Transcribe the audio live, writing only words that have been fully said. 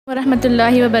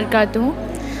Warahmatullahi wabarakatuh.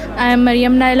 I am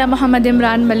Maryam Naila Muhammad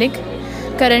Imran Malik,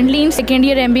 currently in second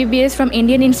year MBBS from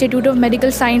Indian Institute of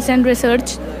Medical Science and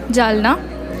Research, Jalna.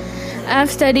 I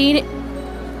have studied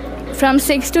from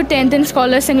 6th to 10th in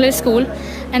Scholars English School,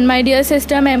 and my dear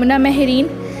sister Maimuna Mehereen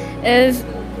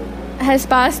has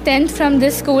passed 10th from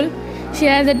this school. She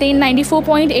has attained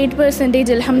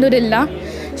 94.8%, Alhamdulillah.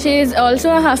 She is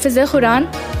also a Hafiz Quran,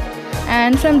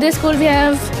 and from this school we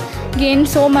have gained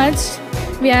so much.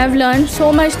 We have learned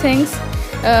so much things.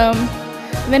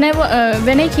 When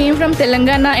I came from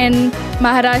Telangana and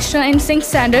Maharashtra in 6th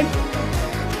standard,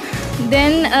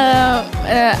 then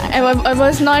I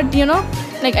was not,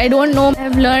 like I don't know. I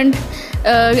have learned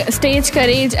stage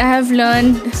courage. I have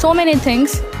learned so many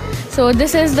things. So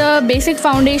this is the basic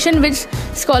foundation which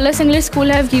Scholars English School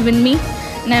have given me,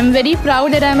 and I'm very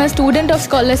proud that I'm a student of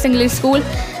Scholars English School,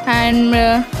 and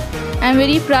I'm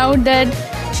very proud that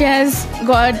she has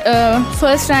got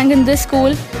first rank in this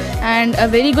school and a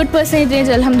very good percentage,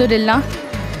 Alhamdulillah.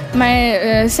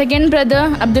 My second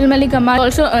brother Abdul Malik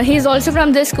Amal he's also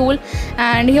from this school,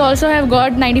 and he also have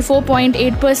got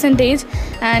 94.8%,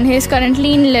 and he is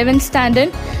currently in 11th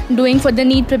standard doing for the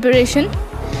NEET preparation.